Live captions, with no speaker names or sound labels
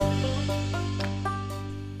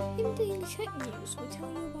Tech news. We tell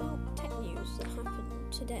you about tech news that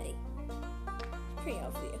happened today. Pretty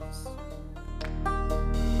obvious.